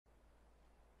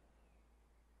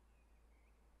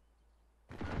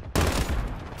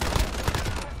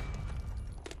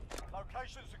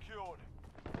Location secured.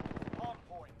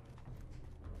 Hardpoint.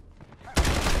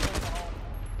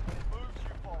 Moves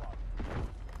you follow.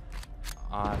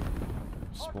 I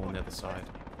spawned the other side.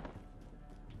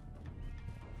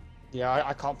 Yeah,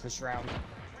 I can't push around.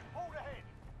 Pulled ahead.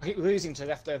 I keep losing to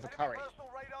leftover curry.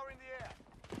 Personal radar in the air.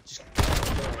 Just...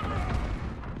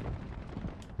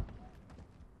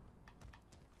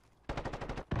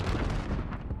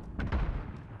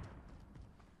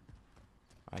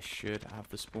 I should have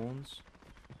the spawns.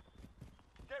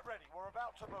 Get ready. We're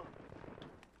about to move.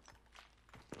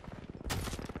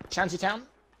 Shantytown?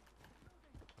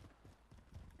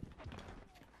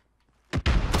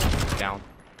 Down.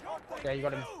 Yeah, you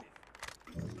got him.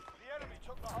 The enemy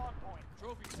took the hard point.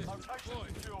 Trophy system Location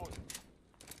deployed. secured.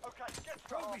 Okay, get to the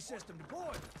Trophy hard point. system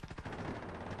deployed.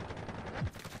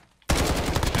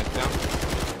 Head down.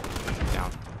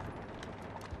 Down.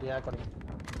 Yeah, I got him.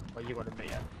 Well, you got him, but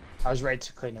yeah. I was ready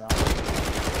to clean him out.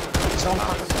 Someone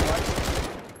cover the right.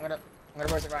 I'm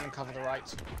gonna rotate around and cover the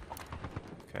right.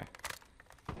 Okay.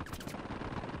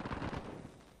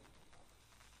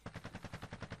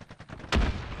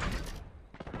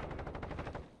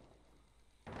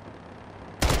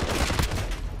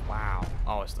 Wow.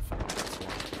 Oh, it's the fastest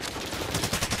one.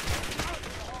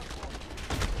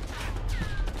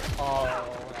 Oh, no.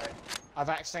 I've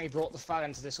accidentally brought the FAL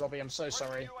into this lobby, I'm so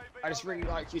sorry. I just really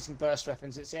like using burst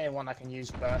weapons, it's the only one I can use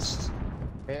burst.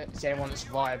 It's the only one that's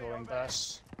viable in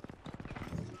burst.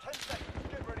 10 seconds.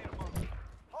 Get ready to move.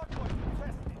 Hardpoint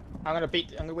contested. I'm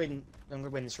gonna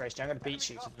win this race, Jay. I'm gonna beat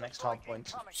you to the next hard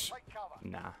point. Coming. Take cover.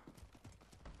 Nah.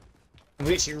 I'm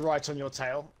literally right on your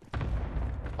tail.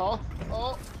 Oh,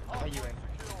 oh you in? Secure.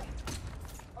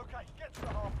 Okay, get to the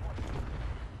hard point.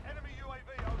 Enemy UAV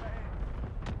overhead.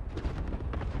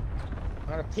 I'm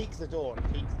gonna peek the door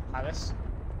and peek the palace.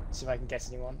 See if I can get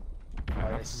anyone. Oh,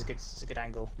 yeah, this is a good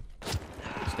angle.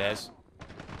 Stairs.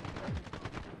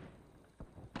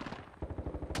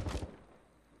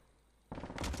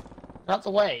 Out the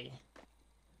way.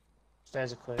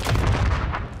 Stairs are clear.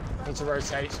 Need to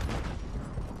rotate.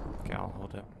 Okay, I'll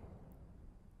hold it.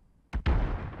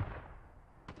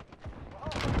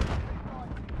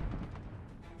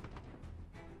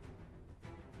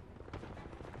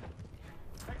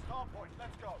 Next hard point.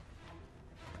 Let's go.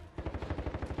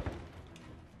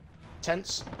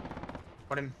 Tents.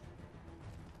 Got him.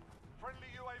 Friendly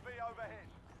UAV overhead.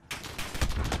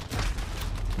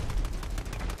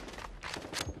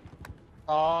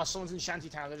 Ah, someone's in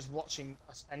Shantytown. They're just watching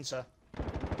us enter.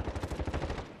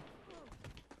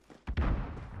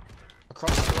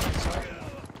 Across the right side.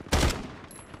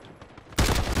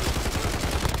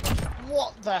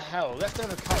 What the hell?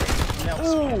 Leftover curry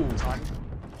melts me every time.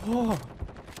 Oh.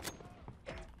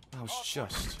 That was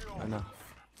just enough.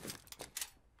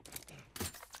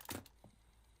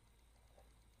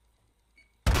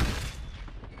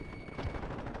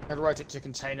 I'm gonna rotate to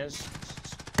containers.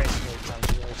 Basically, all the time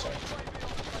to rotate.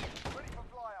 Ready for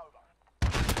flyover.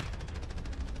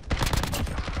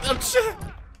 Oh, shit!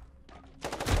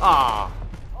 Ah.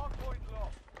 Hard point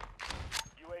lost.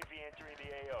 UAV entering the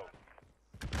AO.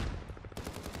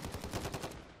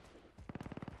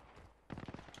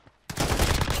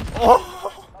 Oh.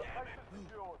 Location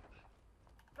secured.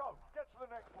 Go. Get to the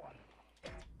next one.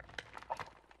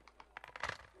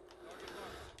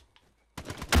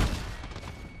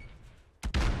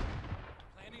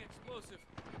 Planning explosive.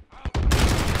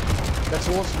 They're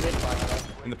towards the mid, by the way.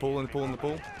 In the pool, in the pool, in the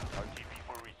pool.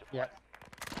 Yep.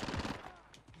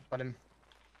 Got him.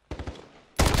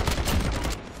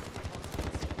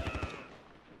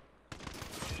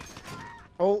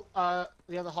 Oh,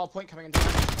 the other hard point coming in.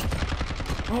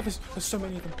 Oh, there's so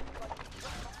many of them.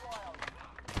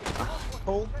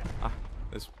 Pull. Ah,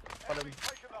 there's Got him.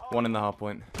 one in the hard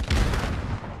point.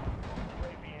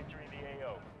 UAV entering the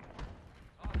AO.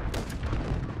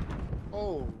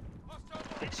 Oh.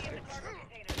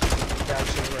 Yeah, I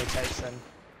should rotate then.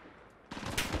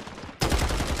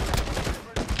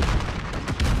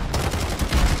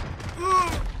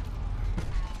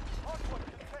 Hardpoint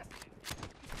contested.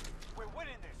 We're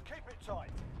winning this. Keep it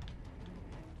tight.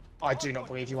 I do not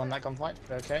believe you won that gunfight,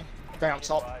 but okay. Going up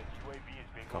top. UAV is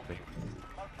being Copy.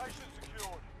 Location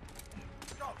secured.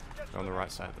 Go. Get to On the the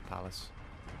right side of the palace.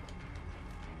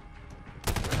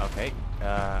 Okay.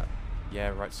 Yeah,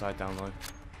 right side down low.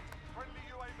 friendly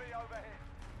UAV overhead.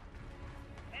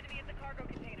 Enemy at the cargo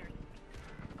containers.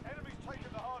 Enemy's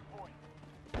taken the hard point.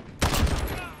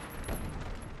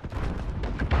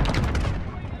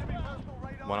 Enemy personal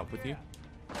radar One in up the with you. air.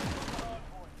 Hard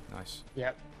point. Nice.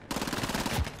 Yep.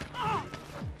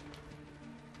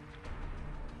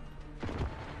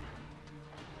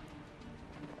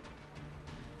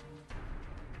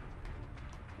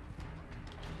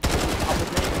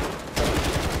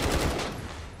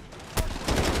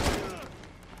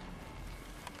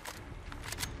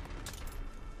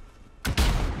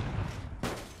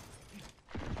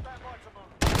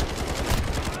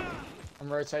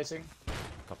 rotating.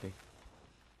 Copy.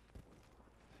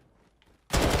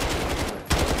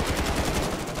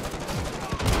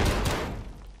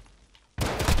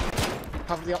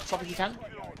 Cover the up top if you can.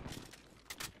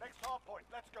 Next hardpoint,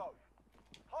 let's go.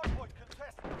 Hardpoint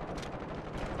contested.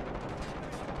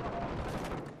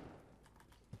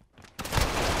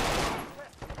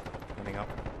 Heading up.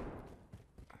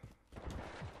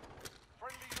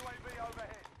 Friendly UAV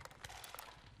overhead.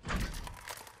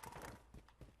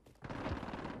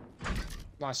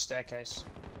 Nice staircase.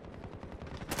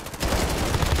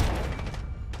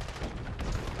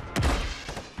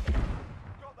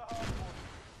 Got the hardpoint.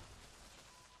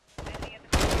 Enemy at the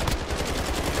cargo.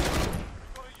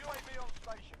 Got a UAV on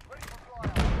station, ready for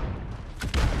flyout.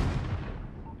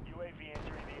 UAV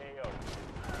entering the AO.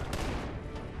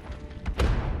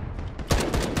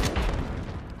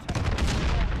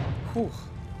 Whew.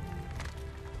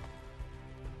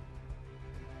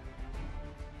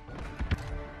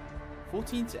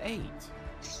 $14 to 8.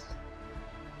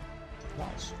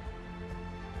 Nice.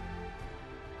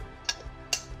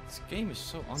 This game is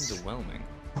so underwhelming.